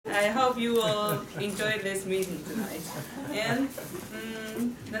I hope you will enjoy this meeting tonight. And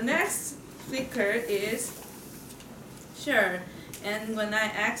the next speaker is Cher. And when I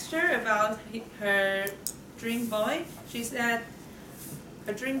asked her about her dream boy, she said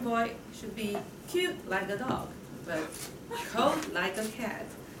her dream boy should be cute like a dog, but cold like a cat,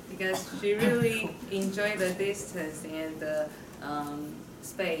 because she really enjoyed the distance and the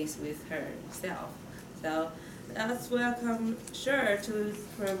space with herself. So let's welcome Cher to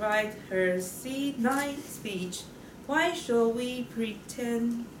provide her C9 speech. Why should we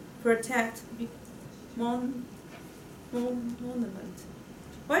protect monuments?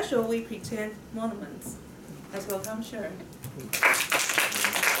 Why should we protect monuments? Let's welcome Cher.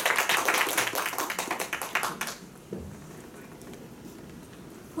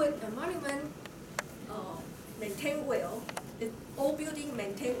 When a monument maintained well, all building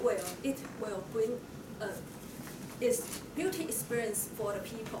maintained well, it will bring its beauty experience for the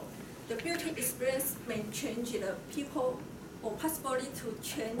people. The beauty experience may change the people or possibly to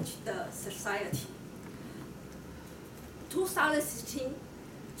change the society. 2016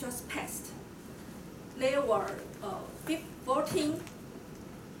 just passed. There were 14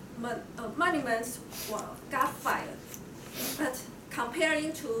 monuments got fired, but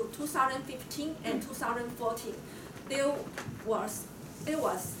comparing to 2015 and 2014, there was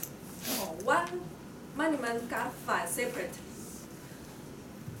one monument got fired separately.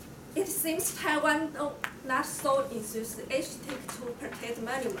 It seems Taiwan not so enthusiastic to protect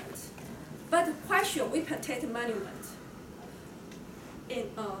monuments, but why should we protect monuments? In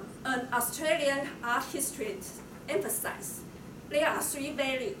an Australian art history emphasizes there are three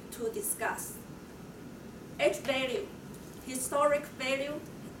values to discuss: age value, historic value,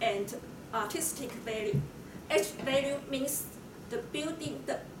 and artistic value. Age value means the building,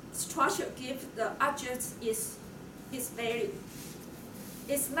 the structure gives the objects its value.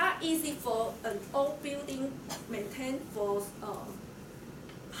 It's not easy for an old building maintained for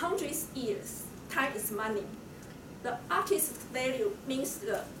hundreds of years. Time is money. The artistic value means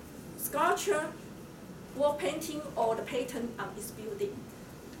the sculpture, wall painting, or the pattern on this building.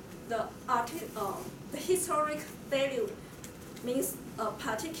 The historic value means a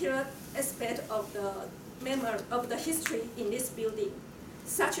particular aspect of the memory of the history in this building,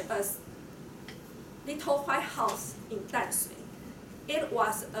 such as Little White House in Danshui. It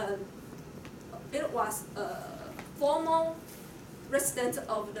was a former resident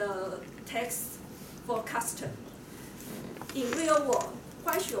of the tax for custom. In real world,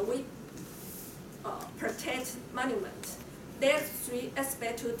 why should we protect monuments? There are three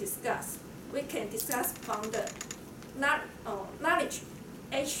aspects to discuss. We can discuss from the knowledge,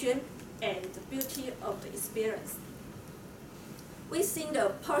 action, and the beauty of the experience. We see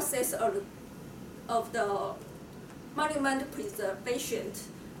the process of the monument preservation.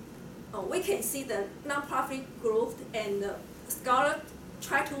 We can see the non-profit group and scholars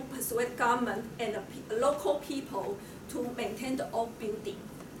try to persuade government and the local people to maintain the old building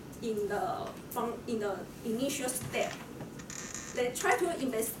in the initial step. They try to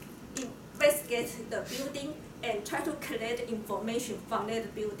investigate the building and try to collect information from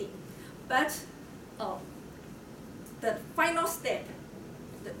that building. But the final step,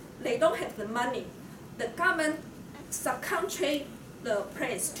 they don't have the money. The government subcontract the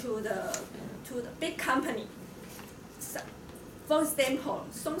price to the big company. For example,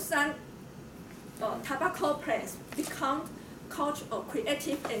 Songshan tobacco place become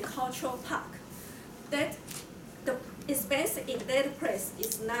creative and cultural park. That the expense in that place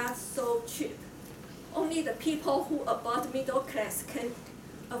is not so cheap. Only the people who above middle class can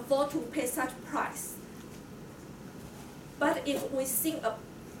afford to pay such price. But if we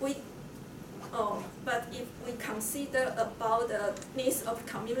consider about the needs of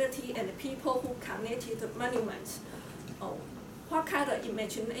community and the people who connected to monuments, what kind of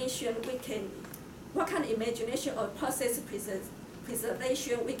imagination or process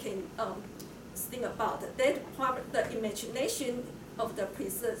preservation we can think about? That the imagination of the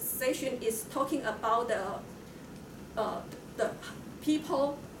preservation is talking about the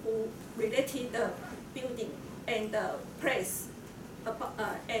people who related the building and the place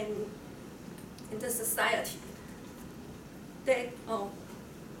and in the society. That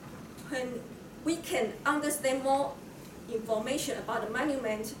when we can understand more information about the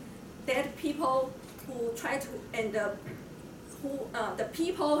monument, that people who try to the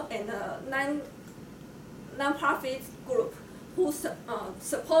people and the non-profit group who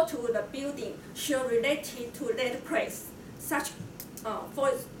support to the building should relate to that place, such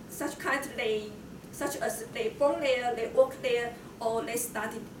as they born there, they work there, or they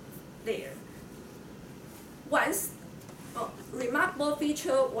study there. Once remarkable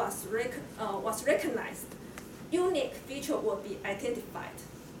feature was recognized, unique feature will be identified.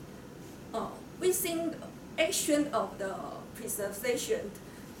 Within the action of the preservation,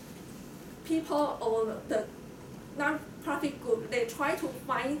 people or the non-profit group, they try to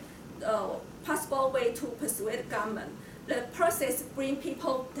find a possible way to persuade government. The process bring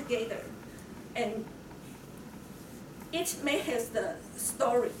people together, and it may have the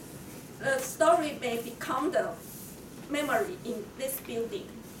story. The story may become the memory in this building.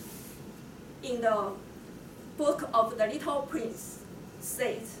 In the book of the Little Prince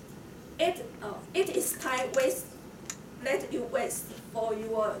says, it is time let you waste for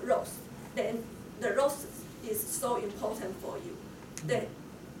your rose. Then the rose is so important for you. Then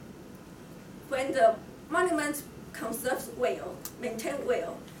when the monument conserves well, maintained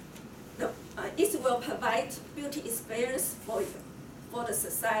well, it will provide beauty experience for you, for the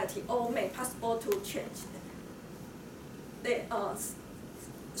society, or make possible to change. The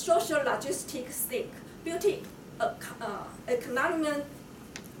social logistics sake, beauty, economic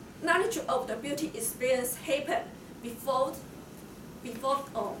knowledge of the beauty experience happen before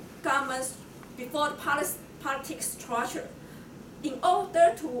governments, before the politics structure. In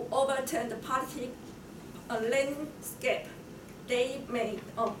order to overturn the politic landscape, they may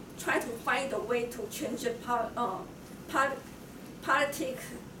try to find a way to change the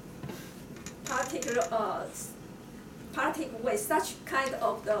politic way, such kind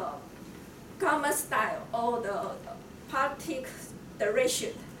of the government style or the politic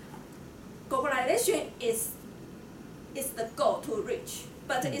direction. Globalization is the goal to reach,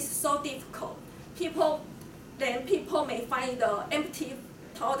 but it's so difficult. People may find the empty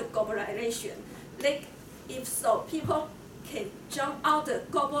toward globalization. If so, people can jump out the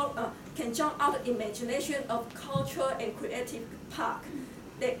imagination of culture and creative park.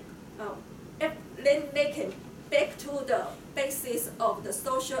 Then they can back to the basis of the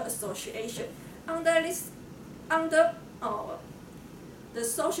social association. Under the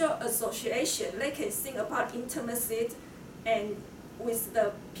social association, they can think about intimacy and with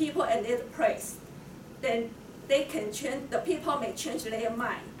the people and their place. Then they can change. The people may change their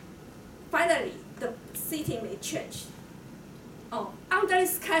mind. Finally, the city may change. Under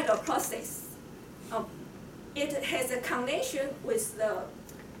this kind of process, it has a connection with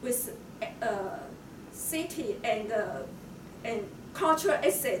city and cultural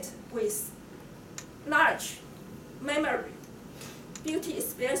asset with knowledge, memory, beauty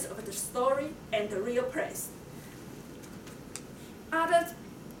experience of the story and the real place. Other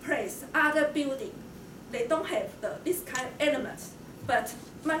place, other building, they don't have this kind of elements, but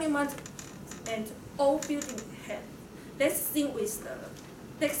monument and old building have. Let's sing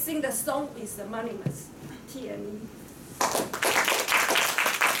the song with the monuments. TME.